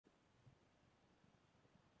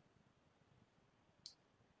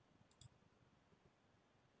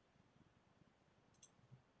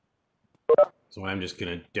So I'm just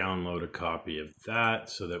going to download a copy of that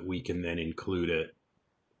so that we can then include it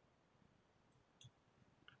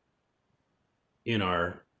in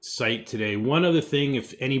our site today. One other thing,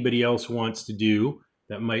 if anybody else wants to do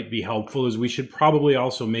that might be helpful, is we should probably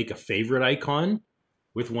also make a favorite icon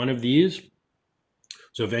with one of these.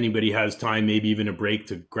 So if anybody has time, maybe even a break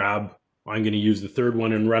to grab, I'm going to use the third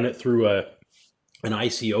one and run it through an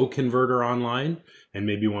ICO converter online, and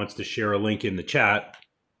maybe wants to share a link in the chat,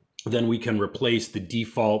 then we can replace the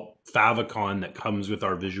default favicon that comes with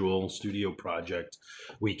our Visual Studio project.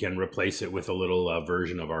 We can replace it with a little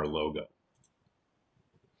version of our logo.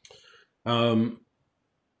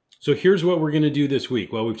 So here's what we're going to do this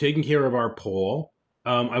week. Well, we've taken care of our poll.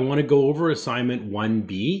 I want to go over assignment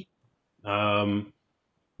 1B,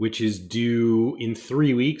 which is due in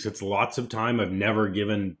 3 weeks. It's lots of time. I've never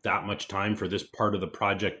given that much time for this part of the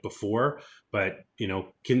project before, but you know,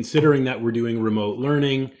 considering that we're doing remote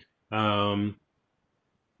learning,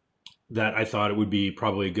 that I thought it would be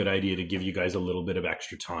probably a good idea to give you guys a little bit of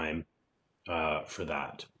extra time for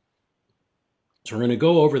that. So we're going to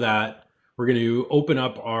go over that. We're going to open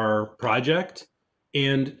up our project,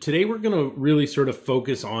 and today we're going to really sort of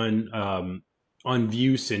focus on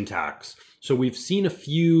view syntax. So we've seen a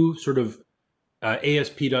few sort of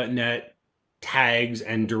ASP.NET tags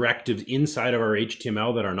and directives inside of our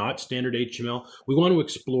HTML that are not standard HTML. We want to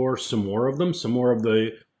explore some more of them, some more of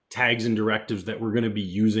the tags and directives that we're going to be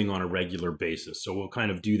using on a regular basis. So we'll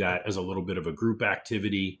kind of do that as a little bit of a group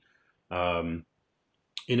activity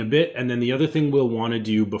in a bit. And then the other thing we'll want to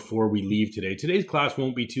do before we leave today, today's class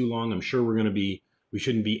won't be too long. I'm sure we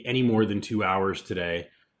shouldn't be any more than 2 hours today,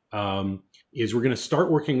 is we're going to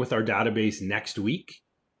start working with our database next week.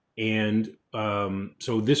 And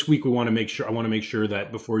so this week I want to make sure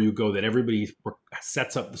that before you go, that everybody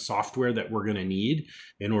sets up the software that we're going to need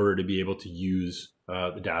in order to be able to use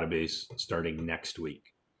the database starting next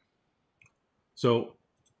week. So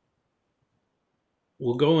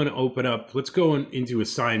we'll go and open up, let's go into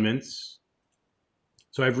assignments.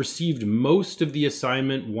 So I've received most of the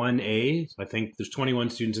assignment 1A. I think there's 21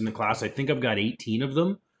 students in the class. I think I've got 18 of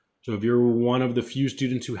them. So if you're one of the few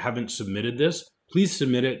students who haven't submitted this, please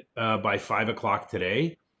submit it by 5 o'clock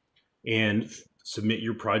today, and submit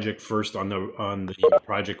your project first on the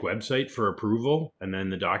project website for approval, and then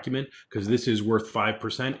the document, because this is worth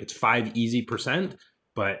 5%. It's 5 easy percent,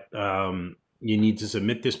 but you need to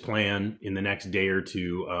submit this plan in the next day or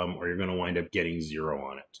two, or you're going to wind up getting 0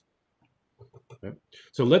 on it. Okay.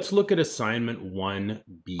 So let's look at assignment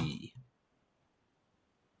 1B.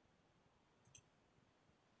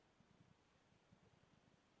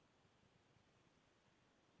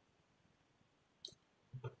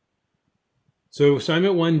 So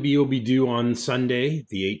assignment 1B will be due on Sunday,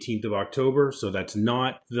 the 18th of October. So that's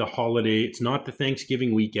not the holiday. It's not the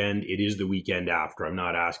Thanksgiving weekend. It is the weekend after. I'm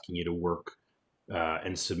not asking you to work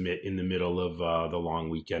and submit in the middle of the long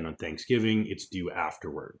weekend on Thanksgiving. It's due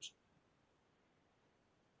afterwards.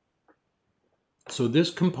 So this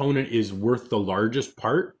component is worth the largest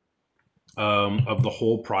part of the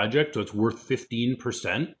whole project. So it's worth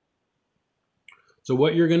 15%. So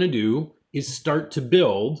what you're going to do is start to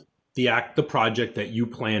build the project that you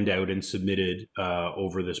planned out and submitted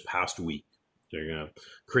over this past week. So you're going to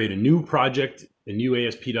create a new project, a new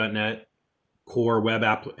ASP.NET Core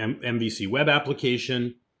MVC web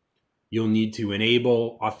application. You'll need to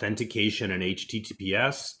enable authentication and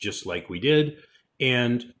HTTPS, just like we did.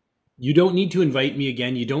 And you don't need to invite me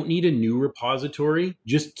again. You don't need a new repository.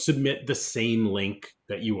 Just submit the same link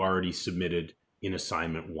that you already submitted in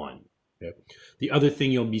assignment 1. Okay. The other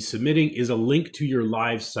thing you'll be submitting is a link to your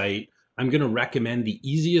live site. I'm going to recommend the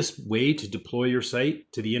easiest way to deploy your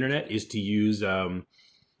site to the internet is to use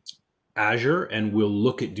Azure, and we'll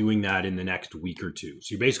look at doing that in the next week or two.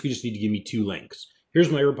 So you basically just need to give me 2 links.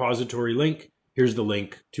 Here's my repository link. Here's the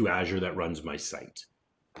link to Azure that runs my site.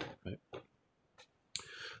 Okay.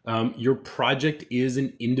 Your project is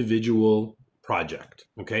an individual project.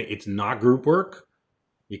 Okay, it's not group work.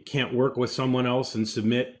 You can't work with someone else and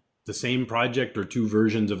submit the same project or 2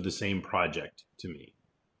 versions of the same project to me.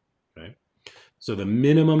 Okay, so the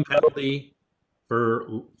minimum penalty for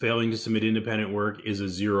failing to submit independent work is a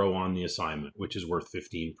 0 on the assignment, which is worth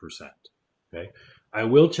 15%. Okay, I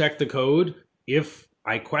will check the code. If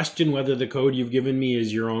I question whether the code you've given me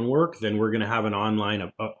is your own work, then we're going to have an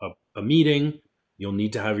online a meeting. You'll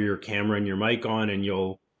need to have your camera and your mic on, and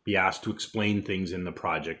you'll be asked to explain things in the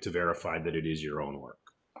project to verify that it is your own work.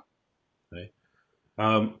 Okay.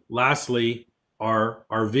 Lastly,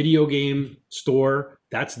 our video game store,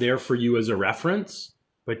 that's there for you as a reference,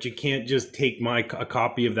 but you can't just take a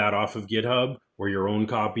copy of that off of GitHub. or your own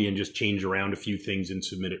copy and just change around a few things and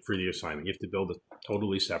submit it for the assignment. You have to build a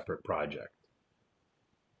totally separate project.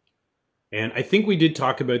 And I think we did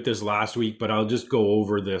talk about this last week, but I'll just go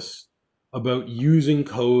over this about using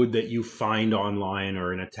code that you find online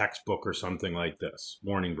or in a textbook or something like this.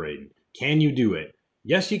 Morning, Braden. Can you do it?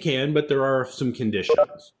 Yes, you can, but there are some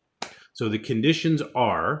conditions. So the conditions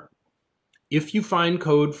are, if you find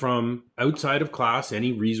code from outside of class,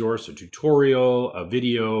 any resource, a tutorial, a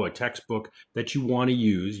video, a textbook that you want to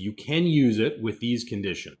use, you can use it with these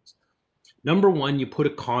conditions. Number one, you put a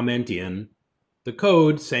comment in the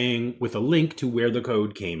code saying with a link to where the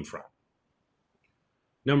code came from.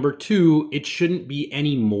 Number two, it shouldn't be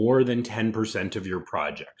any more than 10% of your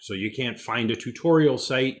project. So you can't find a tutorial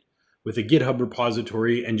site with a GitHub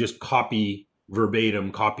repository and just copy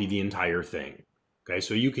verbatim, copy the entire thing. Okay,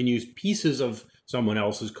 so you can use pieces of someone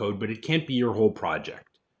else's code, but it can't be your whole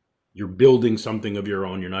project. You're building something of your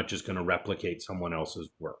own. You're not just going to replicate someone else's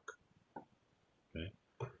work. Okay.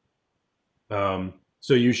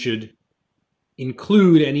 So you should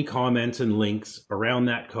include any comments and links around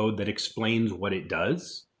that code that explains what it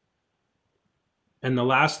does. And the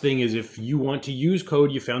last thing is, if you want to use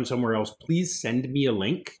code you found somewhere else, please send me a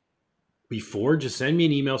link before. Just send me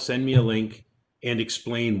an email, send me a link, and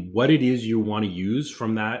explain what it is you want to use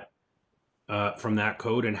from that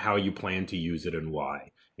code and how you plan to use it and why.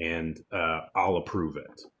 And I'll approve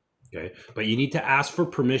it. Okay, but you need to ask for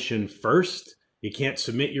permission first. You can't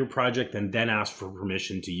submit your project and then ask for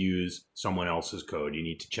permission to use someone else's code. You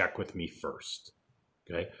need to check with me first.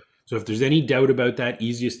 Okay, so if there's any doubt about that,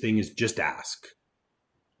 easiest thing is just ask.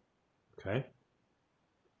 Okay.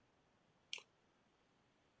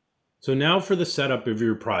 So now for the setup of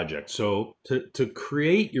your project. So to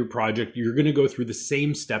create your project, you're going to go through the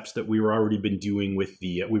same steps that we've already been doing with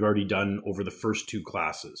we've already done over the first two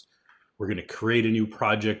classes. We're going to create a new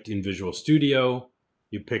project in Visual Studio.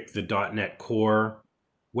 You pick the .NET Core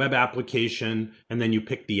web application, and then you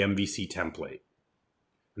pick the MVC template.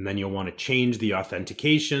 And then you'll want to change the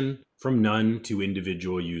authentication from none to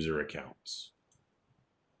individual user accounts.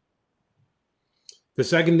 The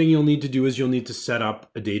second thing you'll need to do is you'll need to set up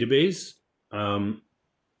a database. The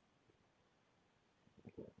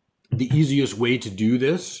easiest way to do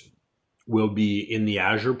this will be in the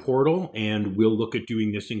Azure portal, and we'll look at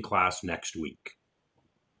doing this in class next week.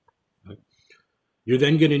 You're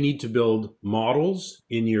then going to need to build models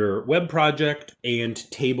in your web project and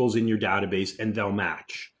tables in your database, and they'll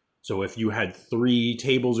match. So if you had 3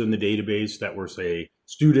 tables in the database that were, say,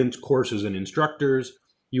 students, courses, and instructors,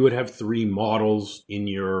 you would have 3 models in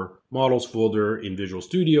your models folder in Visual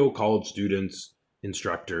Studio called students,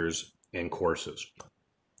 instructors, and courses.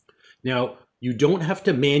 Now, you don't have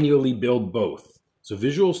to manually build both. So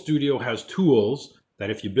Visual Studio has tools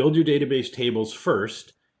that if you build your database tables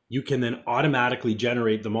first, you can then automatically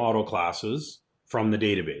generate the model classes from the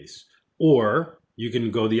database. Or you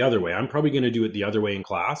can go the other way. I'm probably going to do it the other way in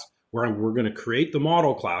class, where we're going to create the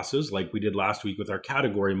model classes like we did last week with our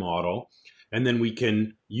category model. And then we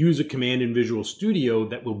can use a command in Visual Studio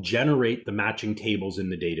that will generate the matching tables in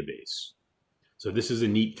the database. So this is a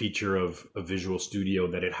neat feature of Visual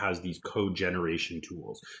Studio, that it has these code generation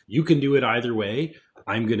tools. You can do it either way.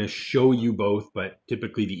 I'm going to show you both, but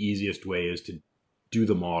typically the easiest way is to do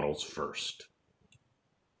the models first.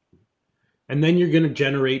 And then you're going to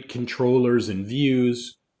generate controllers and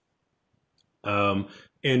views.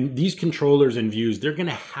 And these controllers and views, they're going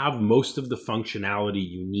to have most of the functionality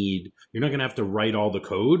you need. You're not going to have to write all the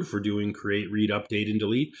code for doing create, read, update, and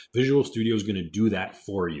delete. Visual Studio is going to do that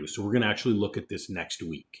for you. So we're going to actually look at this next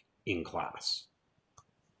week in class.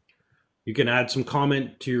 You can add some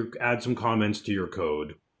comments to your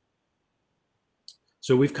code.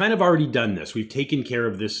 So we've kind of already done this. We've taken care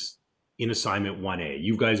of this in assignment 1A.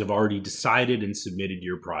 You guys have already decided and submitted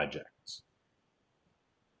your projects.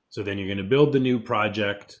 So then you're going to build the new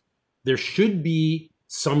project. There should be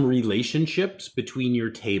some relationships between your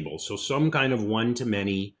tables. So some kind of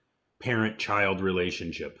one-to-many parent-child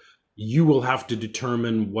relationship. You will have to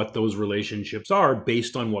determine what those relationships are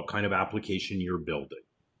based on what kind of application you're building.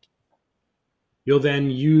 You'll then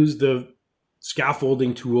use the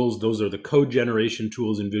scaffolding tools. Those are the code generation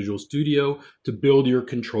tools in Visual Studio to build your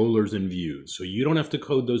controllers and views. So you don't have to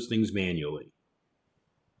code those things manually.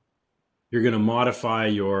 You're going to modify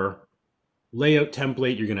your layout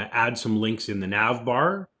template. You're going to add some links in the nav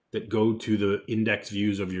bar that go to the index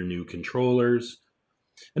views of your new controllers.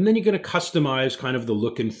 And then you're going to customize kind of the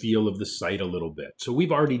look and feel of the site a little bit. So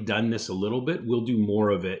we've already done this a little bit. We'll do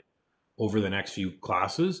more of it over the next few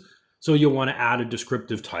classes. So you'll want to add a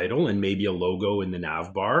descriptive title and maybe a logo in the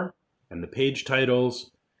nav bar and the page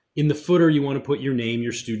titles. In the footer, you want to put your name,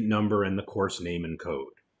 your student number, and the course name and code.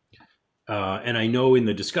 And I know in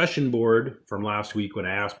the discussion board from last week when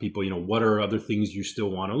I asked people, what are other things you still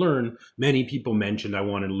want to learn? Many people mentioned I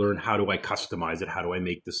want to learn how do I customize it? How do I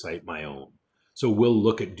make the site my own? So we'll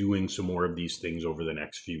look at doing some more of these things over the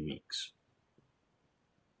next few weeks.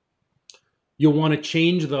 You'll want to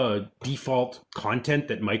change the default content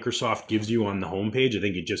that Microsoft gives you on the homepage. I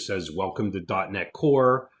think it just says welcome to .NET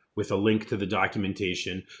Core with a link to the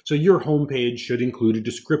documentation. So your homepage should include a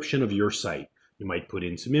description of your site. You might put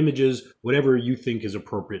in some images, whatever you think is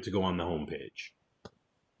appropriate to go on the homepage.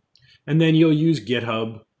 And then you'll use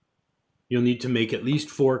GitHub. You'll need to make at least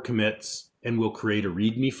 4 commits, and we'll create a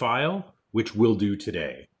README file, which we'll do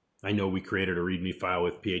today. I know we created a README file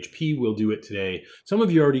with PHP. We'll do it today. Some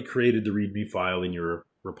of you already created the README file in your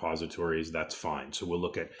repositories. That's fine. So we'll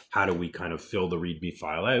look at how do we kind of fill the README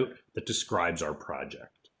file out that describes our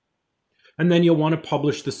project. And then you'll want to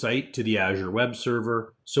publish the site to the Azure web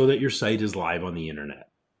server so that your site is live on the internet.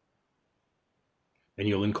 And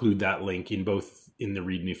you'll include that link in both in the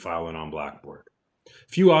README file and on Blackboard. A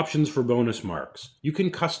few options for bonus marks. You can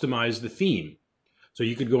customize the theme. So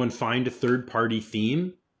you could go and find a third-party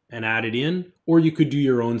theme and add it in, or you could do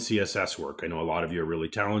your own CSS work. I know a lot of you are really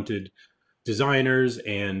talented designers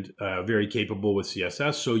and very capable with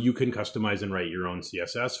CSS, so you can customize and write your own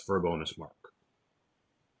CSS for a bonus mark.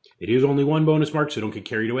 It is only one bonus mark, so don't get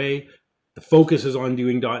carried away. The focus is on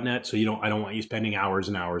doing .NET, so I don't want you spending hours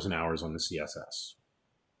and hours and hours on the CSS.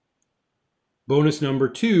 Bonus number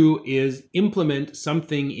 2 is implement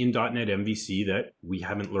something in .NET MVC that we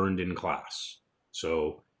haven't learned in class.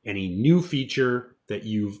 So any new feature that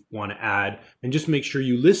you want to add, and just make sure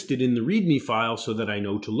you list it in the README file so that I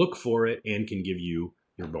know to look for it and can give you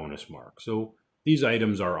your bonus mark. So these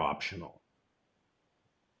items are optional.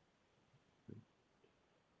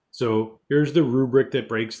 So here's the rubric that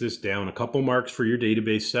breaks this down. A couple marks for your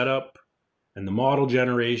database setup and the model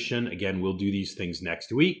generation. Again, we'll do these things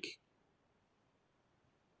next week.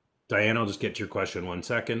 Diane, I'll just get to your question 1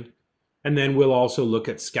 second. And then we'll also look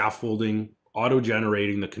at scaffolding,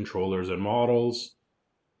 auto-generating the controllers and models.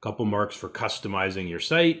 A couple marks for customizing your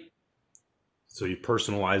site. So you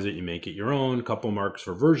personalize it, you make it your own. A couple marks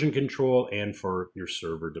for version control and for your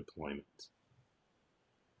server deployment.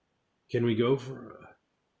 Can we go for...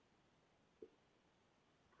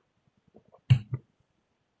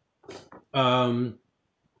 Diana,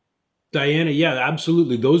 yeah,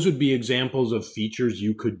 absolutely. Those would be examples of features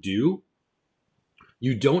you could do.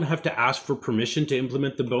 You don't have to ask for permission to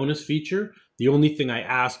implement the bonus feature. The only thing I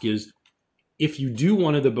ask is, if you do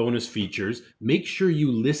one of the bonus features, make sure you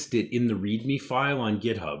list it in the README file on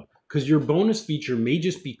GitHub, because your bonus feature may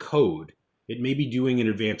just be code. It may be doing an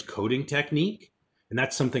advanced coding technique, and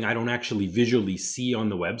that's something I don't actually visually see on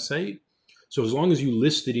the website. So as long as you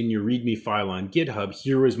list it in your README file on GitHub,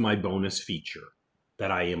 here is my bonus feature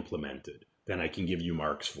that I implemented, then I can give you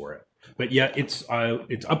marks for it. But yeah, it's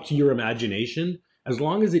up to your imagination, as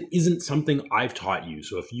long as it isn't something I've taught you.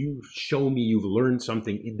 So if you show me you've learned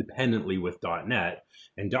something independently with .NET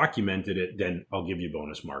and documented it, then I'll give you a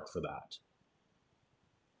bonus mark for that.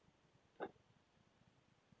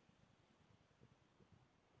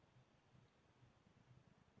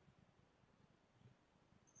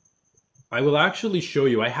 I will actually show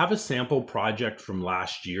you, I have a sample project from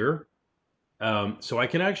last year. So I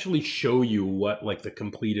can actually show you what like a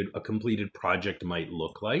completed project might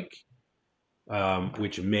look like,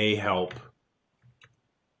 which may help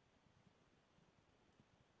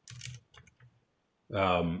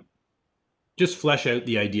just flesh out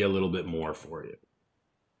the idea a little bit more for you.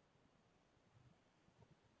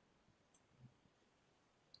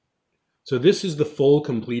 So this is the full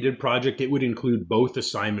completed project. It would include both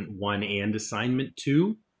assignment 1 and assignment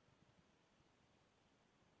 2.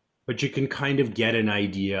 But you can kind of get an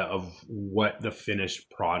idea of what the finished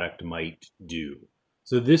product might do.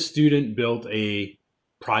 So this student built a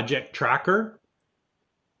project tracker.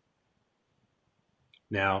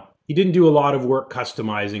 Now, he didn't do a lot of work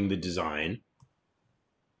customizing the design.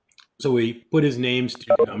 So we put his name,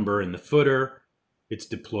 student number in the footer. It's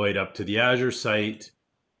deployed up to the Azure site.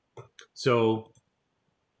 So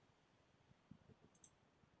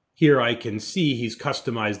here I can see he's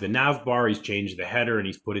customized the nav bar, he's changed the header, and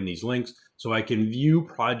he's put in these links. So I can view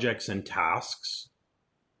projects and tasks.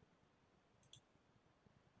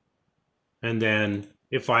 And then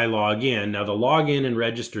if I log in, now the login and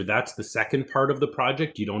register, that's the second part of the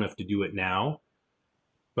project. You don't have to do it now.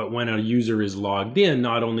 But when a user is logged in,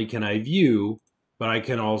 not only can I view, but I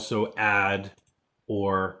can also add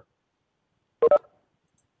or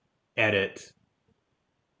edit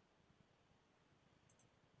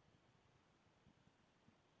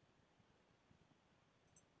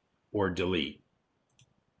or delete.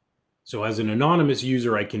 So as an anonymous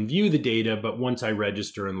user, I can view the data, but once I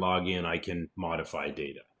register and log in, I can modify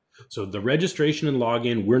data. So the registration and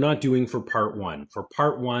login, we're not doing for part one. For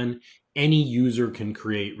part one, any user can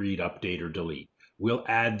create, read, update, or delete. We'll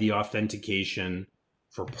add the authentication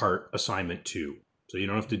for part assignment 2. So you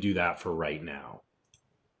don't have to do that for right now.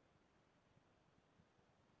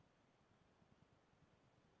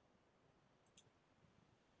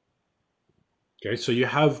 Okay, so you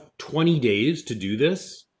have 20 days to do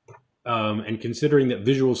this. And considering that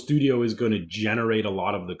Visual Studio is going to generate a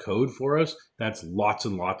lot of the code for us, that's lots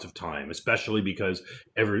and lots of time, especially because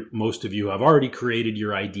most of you have already created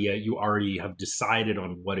your idea. You already have decided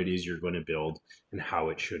on what it is you're going to build and how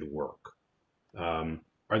it should work. Are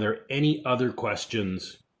there any other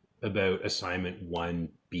questions about assignment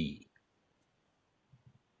 1B?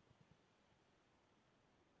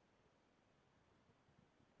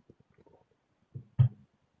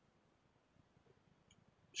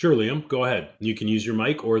 Sure, Liam, go ahead. You can use your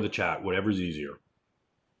mic or the chat, whatever's easier.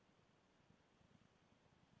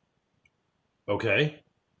 Okay.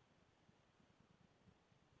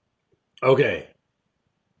 Okay.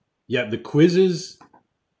 Yeah, the quizzes,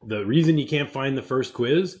 the reason you can't find the first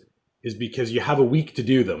quiz is because you have a week to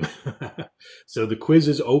do them. So the quiz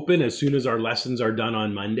is open as soon as our lessons are done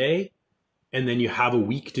on Monday, and then you have a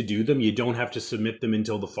week to do them. You don't have to submit them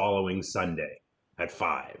until the following Sunday at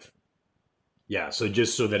 5. Yeah, so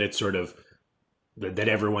just so that it's sort of that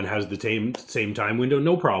everyone has the same time window,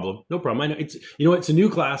 no problem, no problem. I know it's a new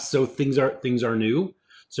class, so things are new.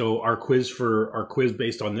 So our quiz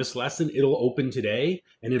based on this lesson, it'll open today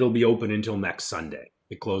and it'll be open until next Sunday.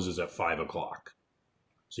 It closes at 5 o'clock.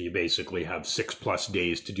 So you basically have 6+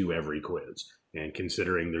 days to do every quiz. And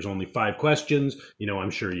considering there's only 5 questions, I'm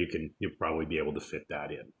sure you'll probably be able to fit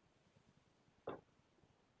that in.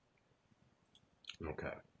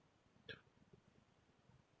 Okay.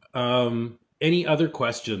 Any other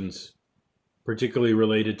questions, particularly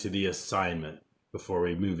related to the assignment, before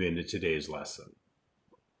we move into today's lesson?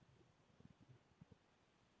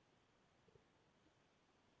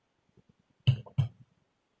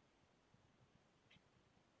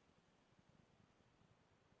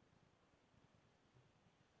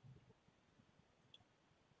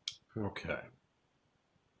 Okay.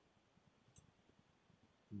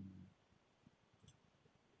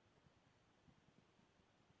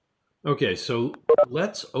 Okay, so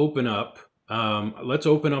let's open up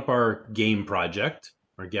our game project,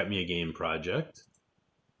 or Get Me a Game project.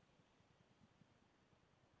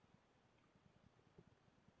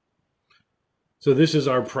 So this is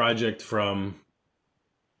our project from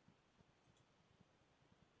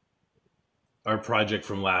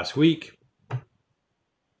last week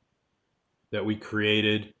that we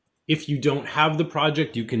created. If you don't have the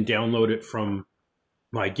project, you can download it from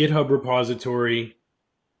my GitHub repository.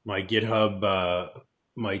 My GitHub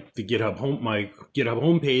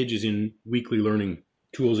homepage is in Weekly Learning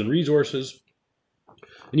Tools and Resources,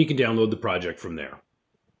 and you can download the project from there.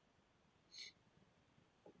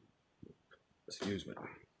 Excuse me.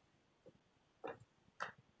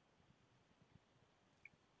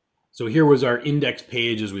 So here was our index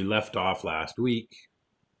page as we left off last week.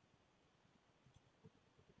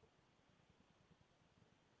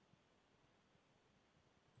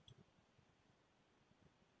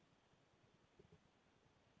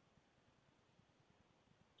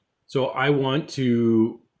 So I want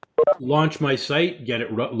to launch my site, get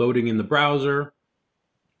it loading in the browser,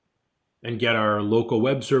 and get our local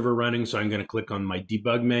web server running. So I'm going to click on my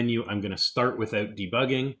debug menu. I'm going to start without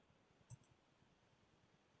debugging.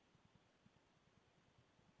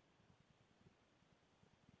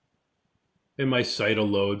 And my site will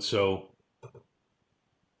load. So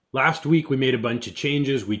last week we made a bunch of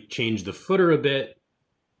changes. We changed the footer a bit.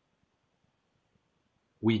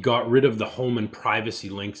 We got rid of the home and privacy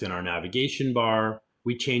links in our navigation bar.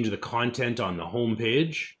 We changed the content on the home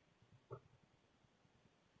page.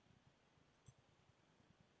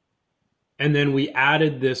 And then we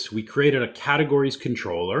added this, we created a categories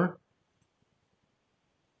controller.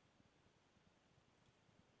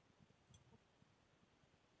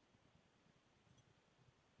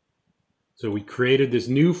 So we created this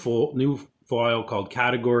new file called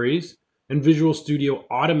categories, and Visual Studio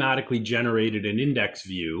automatically generated an index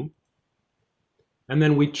view. And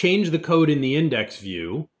then we changed the code in the index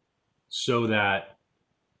view so that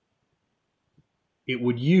it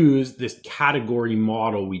would use this category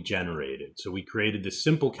model we generated. So we created this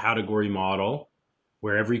simple category model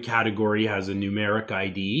where every category has a numeric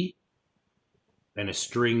ID and a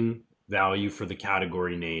string value for the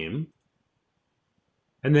category name.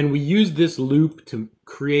 And then we use this loop to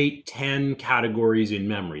create 10 categories in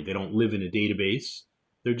memory. They don't live in a database.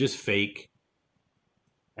 They're just fake.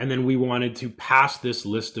 And then we wanted to pass this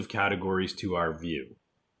list of categories to our view.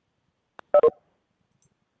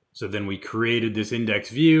 So then we created this index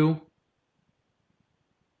view.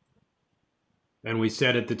 And we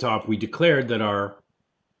said at the top, we declared that our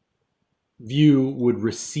view would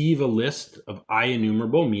receive a list of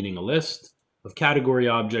IEnumerable, meaning a list of category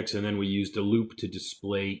objects, and then we used a loop to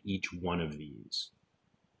display each one of these.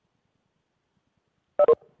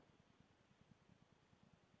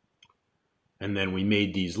 And then we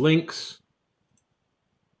made these links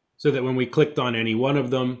so that when we clicked on any one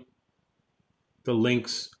of them, the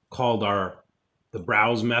links called the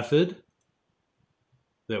browse method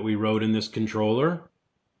that we wrote in this controller.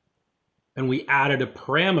 And we added a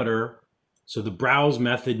parameter. So the browse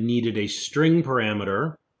method needed a string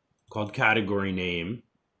parameter called category name.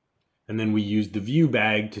 And then we used the view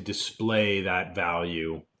bag to display that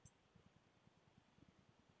value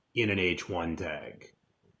in an H1 tag.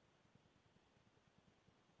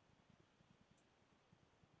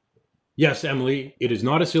 Yes, Emily, it is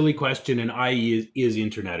not a silly question, and IE is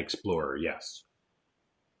Internet Explorer, yes.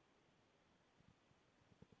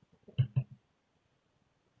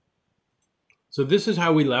 So this is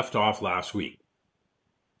how we left off last week.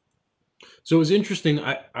 So it was interesting.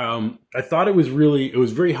 I thought it was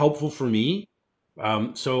very helpful for me.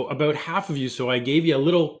 So about half of you, so I gave you a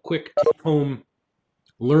little quick take-home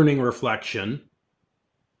learning reflection.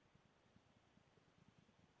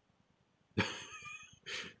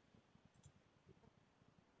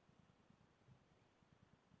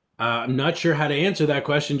 I'm not sure how to answer that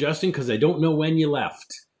question, Justin, because I don't know when you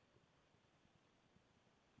left.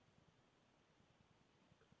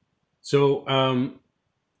 So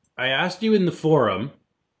I asked you in the forum,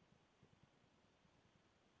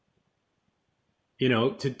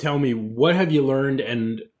 to tell me what have you learned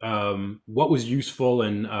and what was useful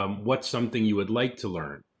and what's something you would like to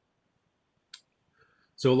learn.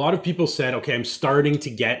 So a lot of people said, okay, I'm starting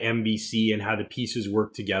to get MVC and how the pieces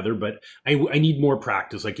work together, but I need more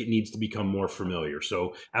practice. Like, it needs to become more familiar.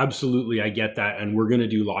 So absolutely, I get that. And we're going to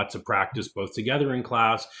do lots of practice both together in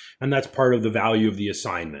class. And that's part of the value of the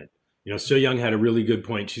assignment. So Young had a really good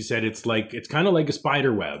point. She said, it's kind of like a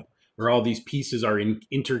spider web where all these pieces are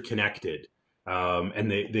interconnected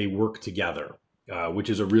and they work together,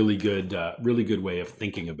 which is a really good way of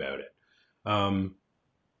thinking about it. A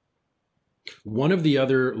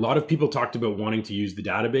lot of people talked about wanting to use the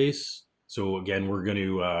database. So again, we're going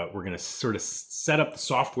to sort of set up the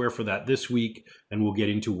software for that this week, and we'll get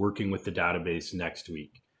into working with the database next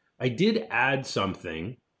week. I did add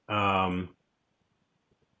something.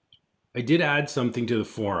 I did add something to the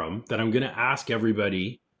forum that I'm going to ask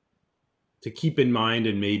everybody to keep in mind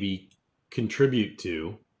and maybe contribute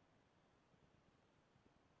to.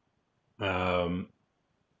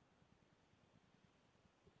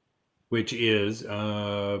 Which is,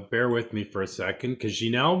 bear with me for a second, because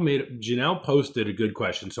Janelle posted a good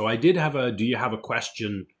question. So I did have do you have a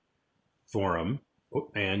question forum,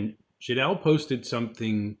 and Janelle posted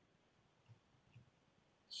something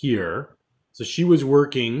here. So she was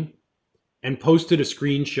working and posted a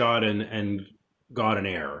screenshot and got an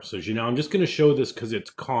error. So Janelle, I'm just going to show this because it's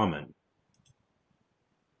common.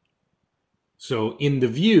 So in the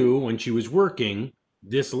view, when she was working,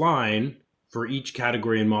 this line for each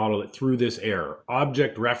category and model, it threw this error: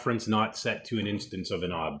 object reference not set to an instance of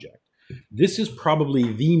an object. This is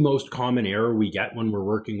probably the most common error we get when we're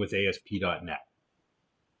working with ASP.NET.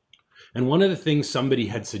 And one of the things somebody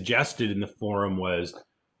had suggested in the forum was,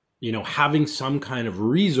 having some kind of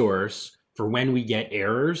resource for when we get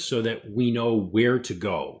errors so that we know where to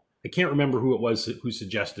go. I can't remember who it was who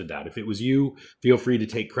suggested that. If it was you, feel free to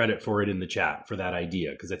take credit for it in the chat for that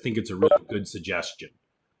idea, because I think it's a really good suggestion.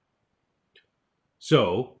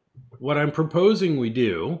 So what I'm proposing we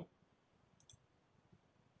do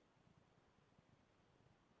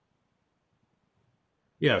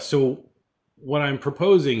so what I'm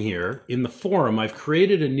proposing here in the forum, I've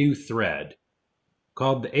created a new thread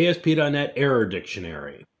called the ASP.NET Error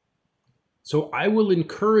Dictionary. So I will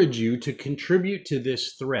encourage you to contribute to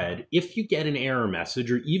this thread if you get an error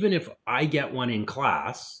message, or even if I get one in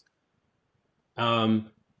class.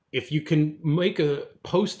 If you can make a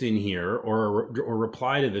post in here or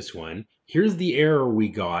reply to this one, here's the error we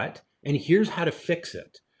got, and here's how to fix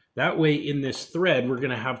it. That way, in this thread, we're going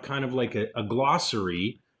to have kind of like a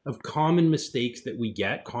glossary of common mistakes that we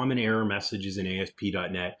get, common error messages in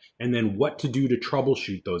ASP.NET, and then what to do to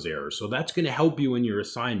troubleshoot those errors. So that's going to help you in your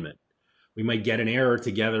assignment. We might get an error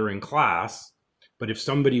together in class, but if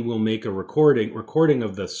somebody will make a recording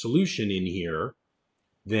of the solution in here,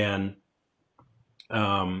 then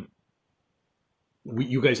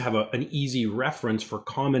you guys have an easy reference for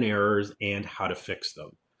common errors and how to fix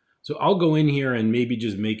them. So I'll go in here and maybe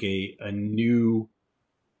just make a new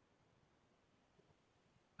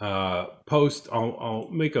post. I'll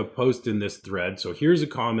make a post in this thread. So here's a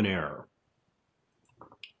common error.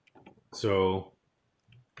 So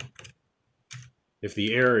if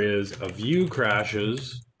the error is a view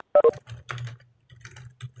crashes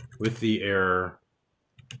with the error,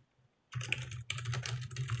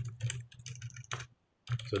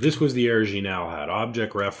 so this was the error Ginal had,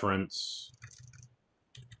 object reference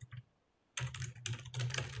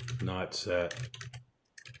not set.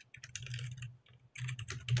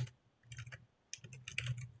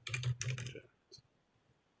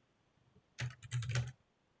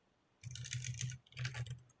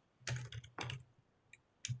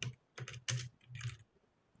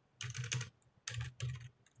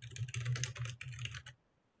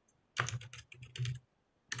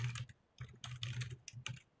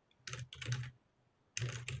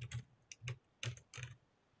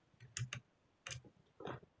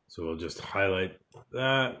 So we'll just highlight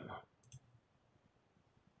that.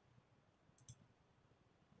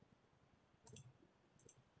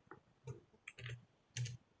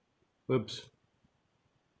 Whoops.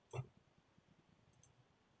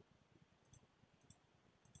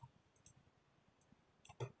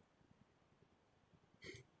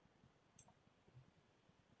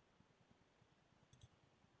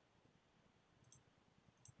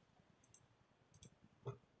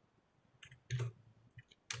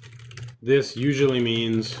 This usually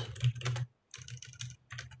means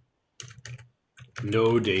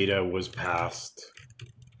no data was passed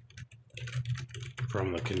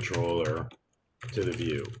from the controller to the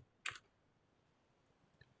view.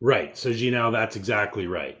 Right, so Ginal, that's exactly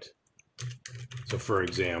right. So for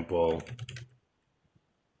example,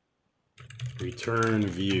 return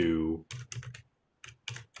view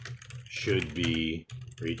should be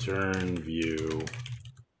return view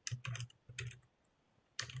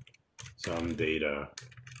some data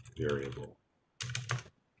variable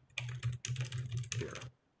here.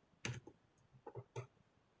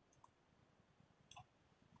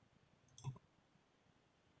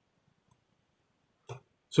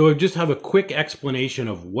 So I just have a quick explanation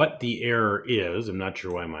of what the error is. I'm not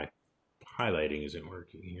sure why my highlighting isn't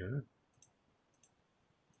working here.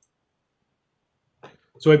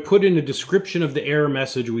 So I put in a description of the error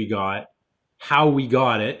message we got, how we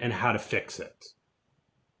got it, and how to fix it.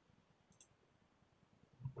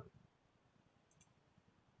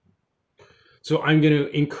 So I'm going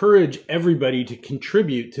to encourage everybody to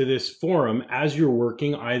contribute to this forum as you're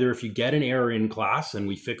working, either if you get an error in class and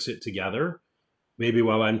we fix it together. Maybe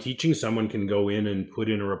while I'm teaching, someone can go in and put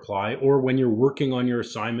in a reply, or when you're working on your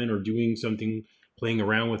assignment or doing something, playing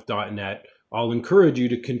around with .NET, I'll encourage you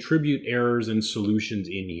to contribute errors and solutions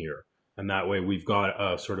in here. And that way we've got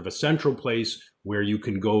a sort of a central place where you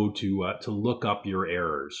can go to look up your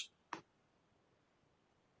errors.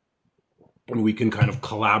 And we can kind of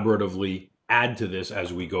collaboratively add to this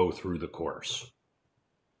as we go through the course.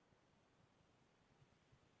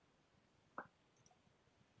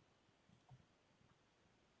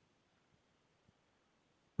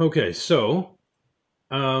 Okay, so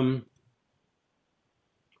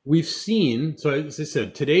we've seen, so as I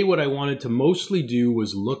said, today what I wanted to mostly do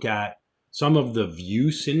was look at some of the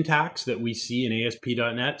view syntax that we see in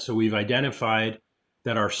ASP.NET. So we've identified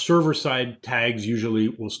that our server-side tags usually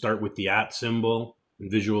will start with the @ symbol, and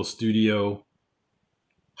Visual Studio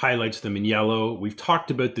highlights them in yellow. We've talked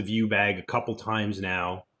about the view bag a couple times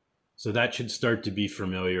now, so that should start to be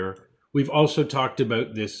familiar. We've also talked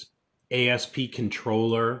about this ASP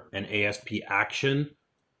controller and ASP action.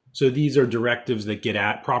 So these are directives that get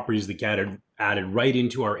at properties that get added right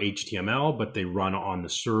into our HTML, but they run on the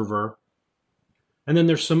server. And then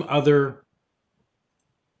there's some other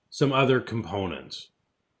components.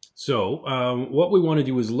 So what we want to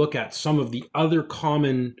do is look at some of the other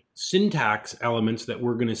common syntax elements that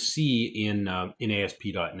we're going to see in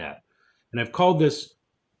ASP.NET. And I've called this,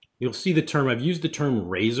 you'll see the term, I've used the term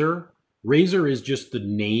Razor. Razor is just the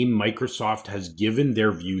name Microsoft has given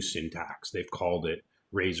their view syntax. They've called it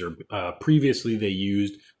Razor. Previously, they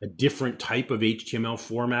used a different type of HTML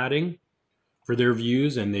formatting for their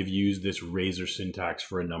views, and they've used this Razor syntax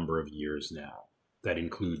for a number of years now. That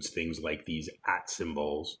includes things like these @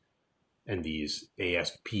 symbols and these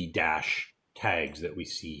ASP- tags that we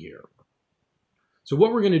see here. So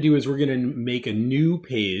what we're going to do is we're going to make a new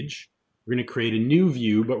page. We're going to create a new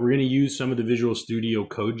view, but we're going to use some of the Visual Studio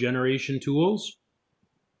code generation tools.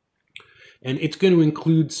 And it's going to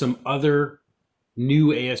include some other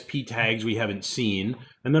new ASP tags we haven't seen.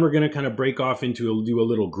 And then we're going to kind of break off into do a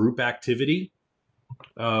little group activity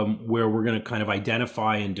where we're going to kind of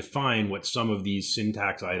identify and define what some of these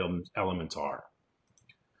syntax elements are.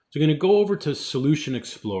 So we're going to go over to Solution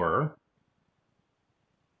Explorer,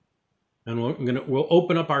 and we'll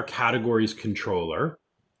open up our categories controller,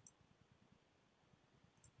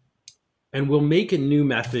 and we'll make a new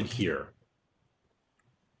method here.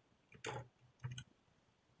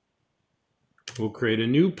 We'll create a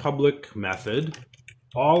new public method.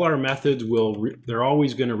 All our methods they're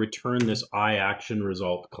always going to return this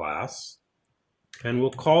iActionResult class. And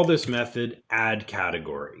we'll call this method add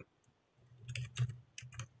category.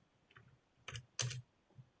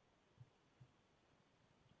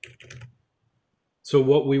 So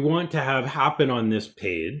what we want to have happen on this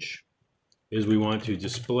page is we want to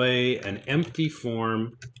display an empty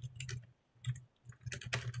form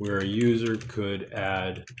where a user could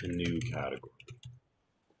add a new category.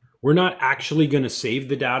 We're not actually going to save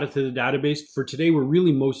the data to the database. For today, we're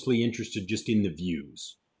really mostly interested just in the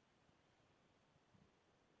views.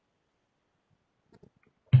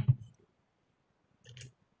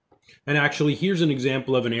 And actually, here's an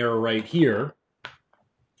example of an error right here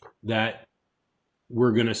that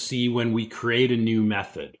we're going to see when we create a new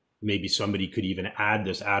method. Maybe somebody could even add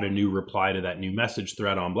a new reply to that new message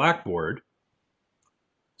thread on Blackboard.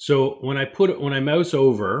 So when I mouse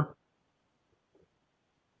over,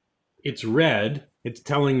 it's red. It's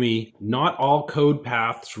telling me not all code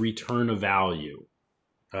paths return a value.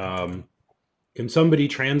 Can somebody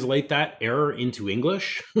translate that error into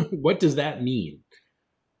English? What does that mean?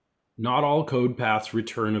 Not all code paths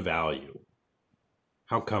return a value.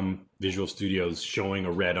 How come Visual Studio is showing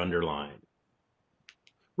a red underline?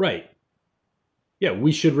 Right. Yeah,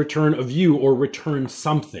 we should return a view or return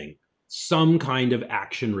something, some kind of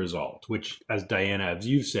action result, which, as Diana, as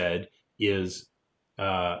you've said, is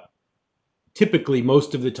typically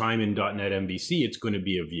most of the time in .NET MVC, it's going to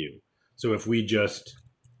be a view. So if we just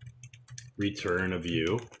return a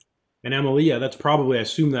view, and Emily, yeah, that's probably, I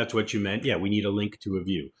assume that's what you meant. Yeah, we need a link to a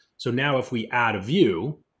view. So now if we add a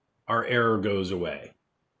view, our error goes away.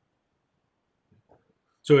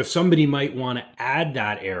 So if somebody might want to add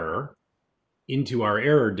that error into our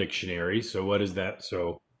error dictionary, so what is that?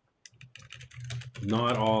 So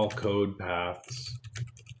not all code paths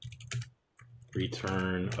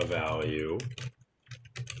return a value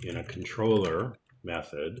in a controller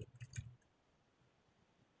method.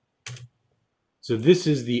 So this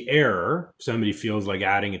is the error. Somebody feels like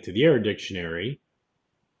adding it to the error dictionary.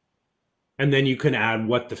 And then you can add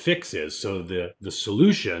what the fix is. So the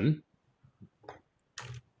solution,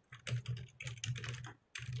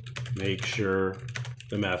 make sure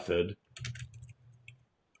the method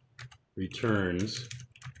returns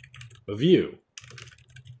a view.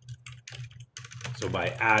 So by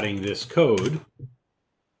adding this code,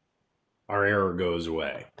 our error goes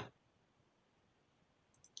away.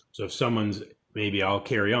 So if someone's, maybe I'll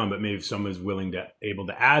carry on, but maybe if someone's able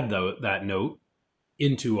to add that note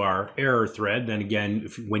into our error thread, then again,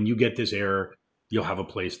 when you get this error, you'll have a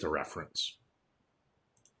place to reference.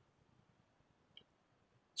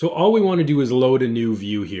 So all we want to do is load a new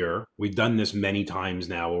view here. We've done this many times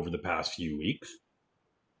now over the past few weeks.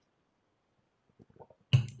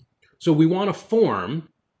 So we want a form.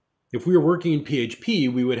 If we were working in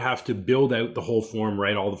PHP, we would have to build out the whole form,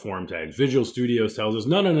 write all the form tags. Visual Studio tells us,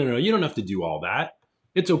 no, you don't have to do all that.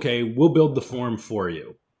 It's okay, we'll build the form for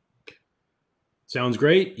you. Sounds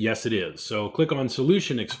great? Yes, it is. So click on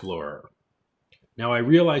Solution Explorer. Now I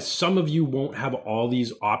realize some of you won't have all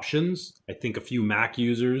these options. I think a few Mac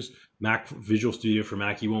users, Visual Studio for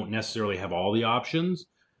Mac, you won't necessarily have all the options.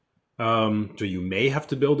 So you may have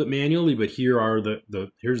to build it manually, but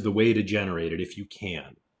here's the way to generate it if you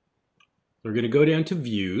can. We're going to go down to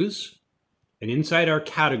Views, and inside our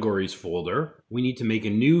Categories folder, we need to make a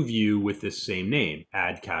new view with this same name,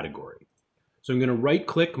 Add Category. So I'm going to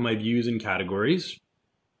right-click my Views and Categories.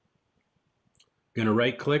 I'm going to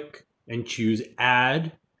right-click and choose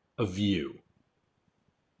Add a View.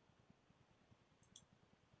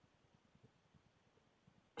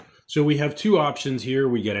 So we have two options here.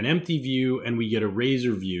 We get an empty view and we get a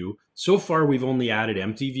razor view. So far, we've only added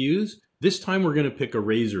empty views. This time, we're going to pick a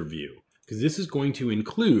razor view because this is going to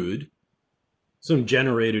include some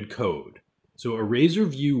generated code. So a razor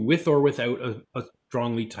view with or without a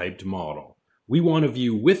strongly typed model. We want a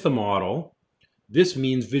view with a model. This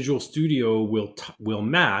means Visual Studio will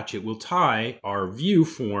match, it will tie our view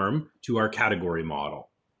form to our category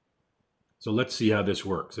model. So let's see how this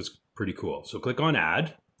works. It's pretty cool. So click on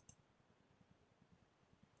Add.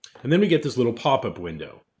 And then we get this little pop-up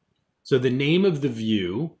window. So the name of the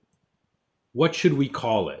view what should we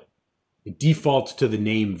call it? It defaults to the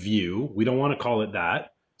name view. We don't want to call it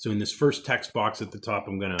that. So in this first text box at the top,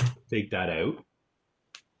 I'm going to take that out.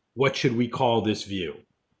 What should we call this view?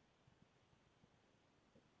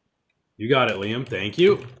 You got it, Liam. Thank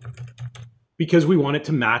you. Because we want it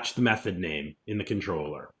to match the method name in the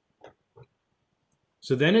controller.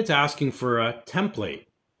 So then it's asking for a template,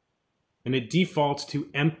 and it defaults to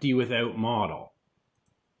empty without model.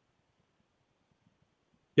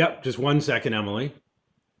 Yep, just 1 second, Emily.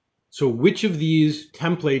 So which of these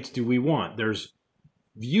templates do we want? There's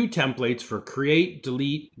view templates for create,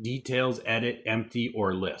 delete, details, edit, empty,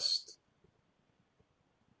 or list.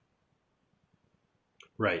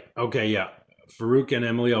 Right. Okay, yeah. Farouk and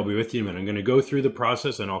Emily, I'll be with you in a minute. I'm going to go through the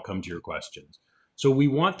process and I'll come to your questions. So we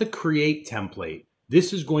want the create template.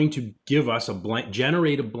 This is going to give us a blank,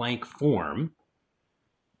 generate a blank form.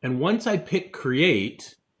 And once I pick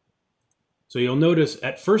create, so you'll notice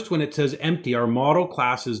at first when it says empty, our model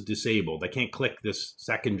class is disabled. I can't click this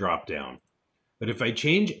second drop down. But if I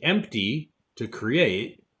change empty to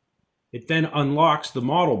create, it then unlocks the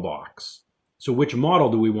model box. So which model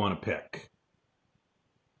do we want to pick?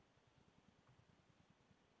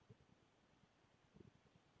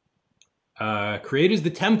 Create is the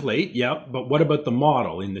template, yeah, but what about the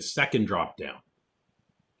model in the second drop down?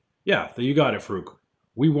 Yeah, so you got it, Farouk.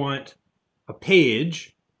 We want a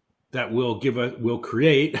page that will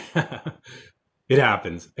create, it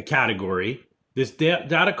happens, a category. This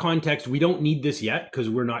data context, we don't need this yet because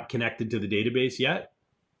we're not connected to the database yet.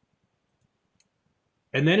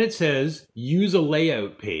 And then it says use a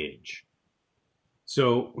layout page.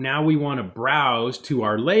 So now we want to browse to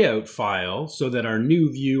our layout file so that our new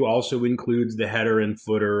view also includes the header and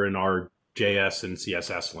footer and our JS and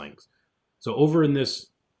CSS links. So over in this,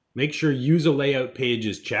 make sure use a layout page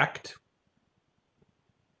is checked.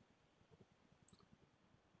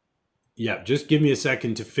 Yeah, just give me a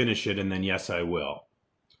second to finish it and then yes, I will.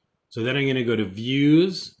 So then I'm going to go to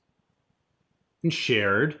views and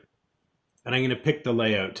shared, and I'm going to pick the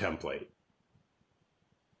layout template.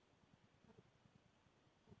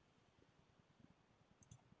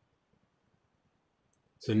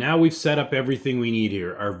 So now we've set up everything we need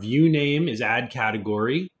here. Our view name is add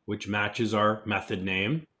category, which matches our method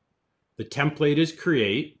name. The template is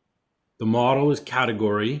create. The model is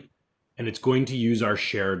category, and it's going to use our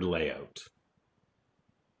shared layout.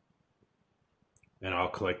 And I'll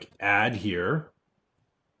click add here.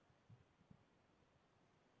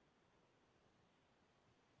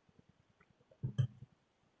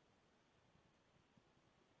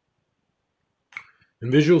 In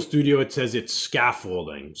Visual Studio, it says it's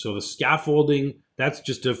scaffolding. So the scaffolding, that's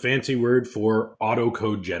just a fancy word for auto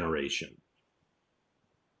code generation.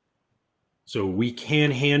 So we can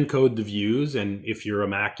hand code the views, and if you're a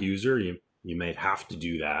Mac user, you might have to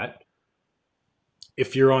do that.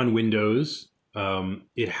 If you're on Windows,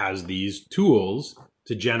 it has these tools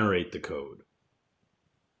to generate the code.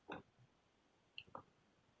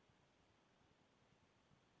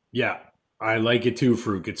 Yeah, I like it too,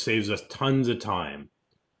 Farouk. It saves us tons of time.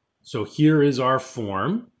 So here is our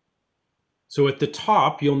form. So at the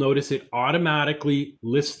top, you'll notice it automatically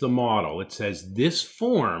lists the model. It says this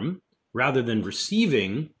form, rather than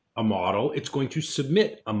receiving a model, it's going to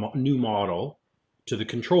submit a new model to the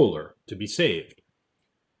controller to be saved.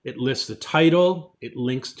 It lists the title. It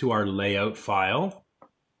links to our layout file.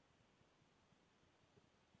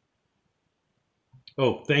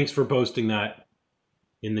 Oh, thanks for posting that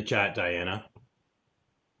in the chat, Diana.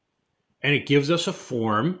 And it gives us a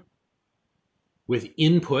form with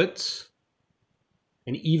inputs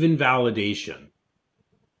and even validation.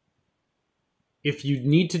 If you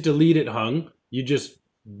need to delete it, Hung, you just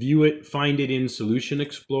view it, find it in Solution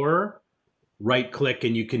Explorer, right click,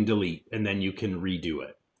 and you can delete, and then you can redo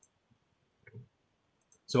it.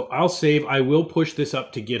 So I'll save. I will push this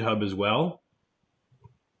up to GitHub as well.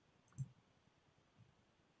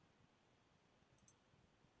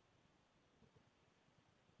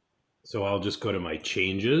 So I'll just go to my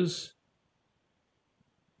changes.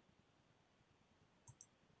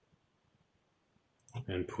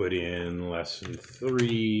 And put in lesson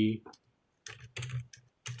 3,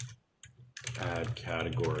 add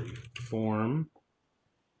category form.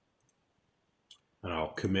 And I'll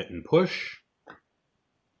commit and push.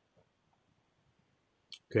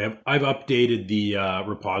 Okay, I've updated the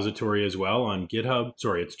repository as well on GitHub.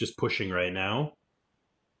 Sorry, it's just pushing right now.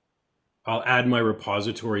 I'll add my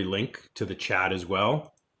repository link to the chat as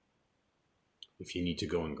well, if you need to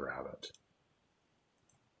go and grab it.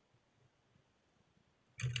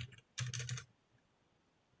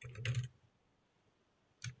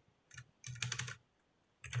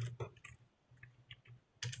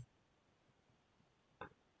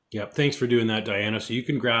 Yep. Thanks for doing that, Diana. So you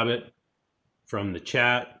can grab it from the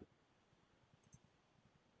chat.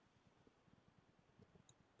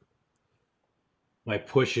 My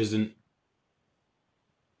push isn't,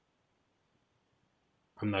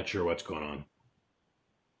 I'm not sure what's going on.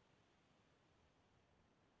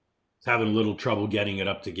 It's having a little trouble getting it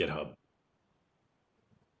up to GitHub.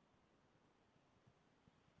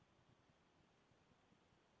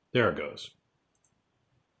 There it goes.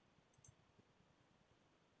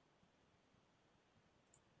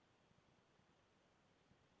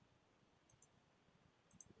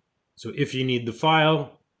 So if you need the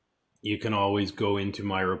file, you can always go into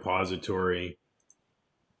my repository,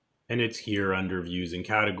 and it's here under views and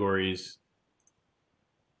categories.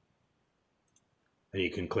 And you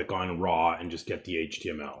can click on raw and just get the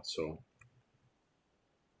HTML. So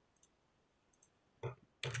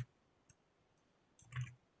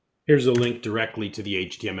here's a link directly to the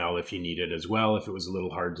HTML if you need it as well, if it was a little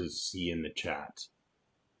hard to see in the chat.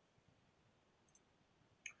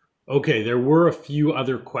 Okay, there were a few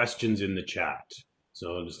other questions in the chat.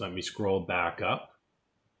 So just let me scroll back up.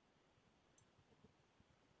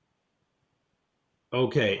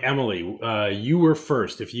 Okay, Emily, you were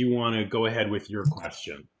first if you want to go ahead with your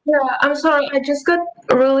question. Yeah, I'm sorry, I just got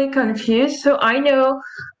really confused. So I know,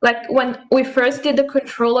 like, when we first did the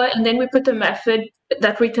controller and then we put a method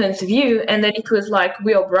that returns view, and then it was like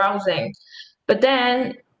we are browsing. But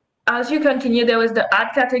then as you continue, there was the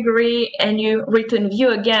add category and you return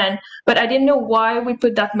view again. But I didn't know why we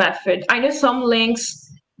put that method. I know some links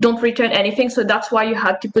don't return anything, so that's why you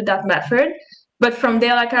had to put that method. But from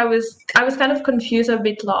there, like I was kind of confused, a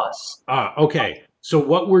bit lost. Okay. So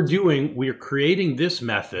what we're doing, we're creating this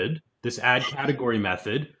method, this add category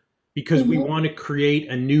method, because we want to create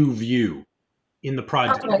a new view in the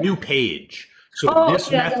project, a new page. So this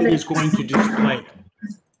method is going to display.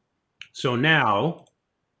 So now,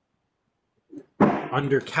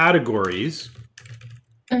 under categories,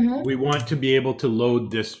 we want to be able to load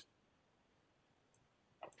this.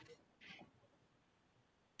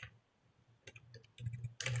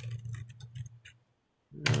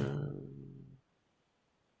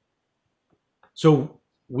 So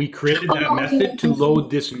we created that method to load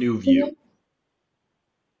this new view.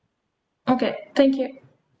 Okay, thank you.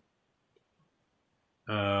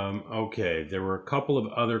 Okay, there were a couple of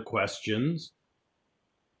other questions.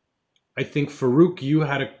 I think, Farouk, you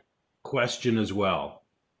had a question as well.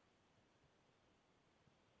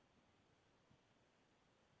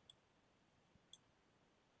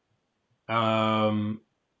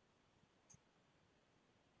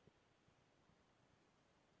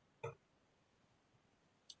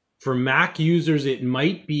 For Mac users, it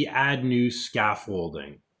might be add new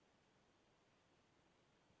scaffolding.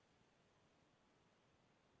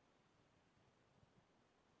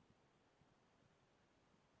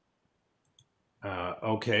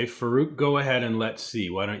 Okay, Farouk, go ahead and let's see.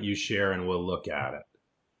 Why don't you share and we'll look at it.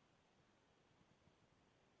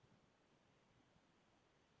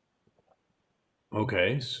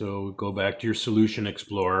 Okay, so go back to your Solution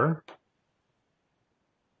Explorer.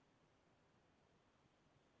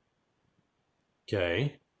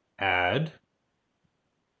 Okay, add,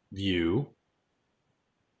 view.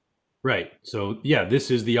 Right, so yeah,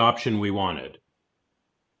 this is the option we wanted.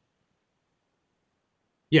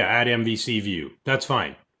 Yeah, add MVC view. That's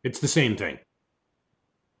fine. It's the same thing.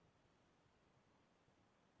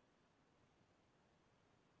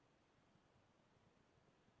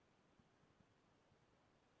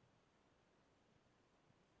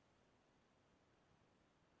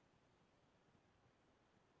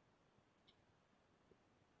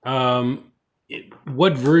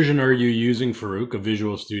 What version are you using, Farouk, of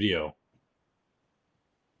Visual Studio?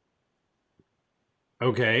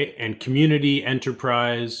 Okay, and Community,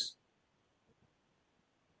 Enterprise.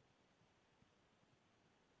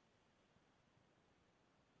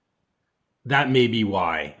 That may be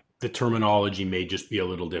why. The terminology may just be a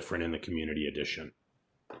little different in the Community Edition.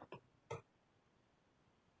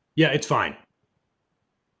 Yeah, it's fine.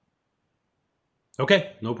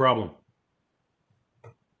 Okay, no problem.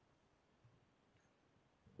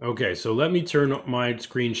 Okay, so let me turn my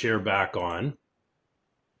screen share back on.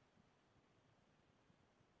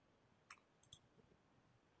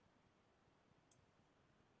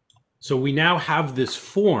 So we now have this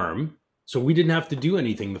form. So we didn't have to do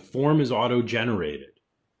anything. The form is auto-generated.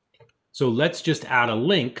 So let's just add a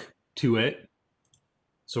link to it.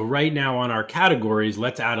 So right now on our categories,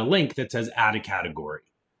 let's add a link that says add a category.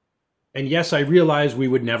 And yes, I realize we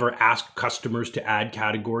would never ask customers to add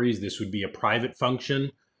categories. This would be a private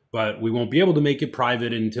function, but we won't be able to make it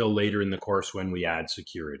private until later in the course when we add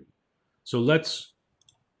security. So let's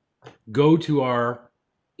go to our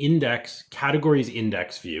index, categories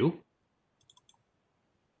index view.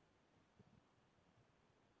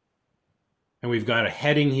 And we've got a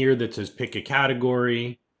heading here that says pick a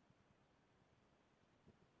category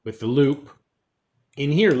with the loop.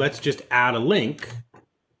 In here, let's just add a link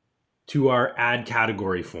to our add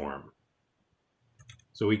category form.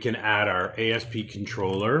 So we can add our ASP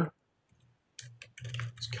controller,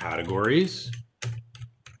 categories,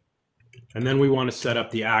 and then we want to set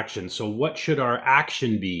up the action. So what should our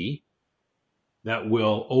action be that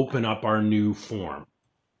will open up our new form?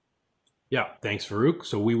 Yeah, thanks, Farouk.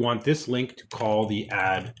 So we want this link to call the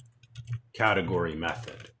add category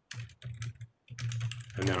method.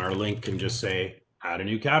 And then our link can just say add a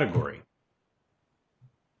new category.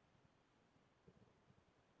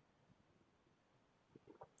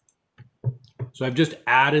 So I've just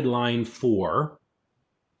added line 4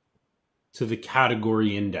 to the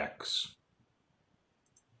category index.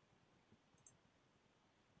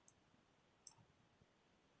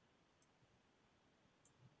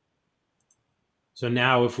 So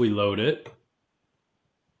now if we load it,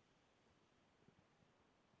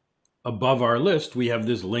 above our list, we have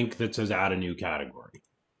this link that says add a new category.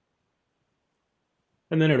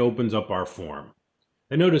 And then it opens up our form.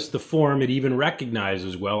 And notice the form, it even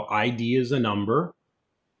recognizes, well, ID is a number,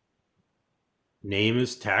 name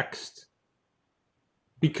is text,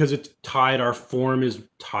 because it's tied, our form is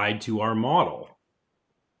tied to our model.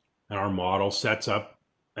 And our model sets up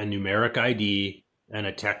a numeric ID and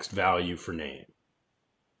a text value for name.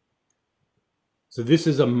 So this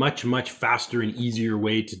is a much, much faster and easier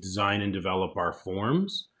way to design and develop our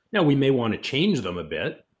forms. Now we may want to change them a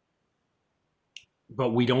bit, but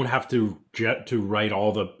we don't have to write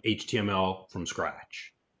all the HTML from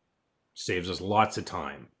scratch. Saves us lots of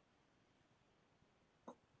time.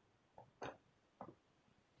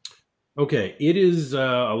 Okay, it is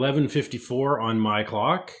 11:54 on my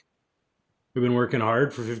clock. We've been working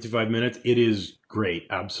hard for 55 minutes. It is great,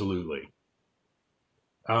 absolutely.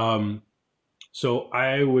 So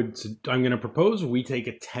I'm going to propose we take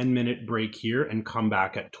a 10-minute break here and come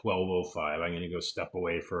back at 12:05. I'm going to go step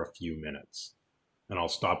away for a few minutes. And I'll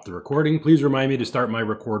stop the recording. Please remind me to start my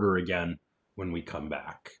recorder again when we come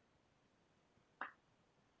back.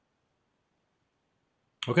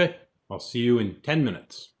 Okay, I'll see you in 10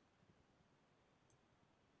 minutes.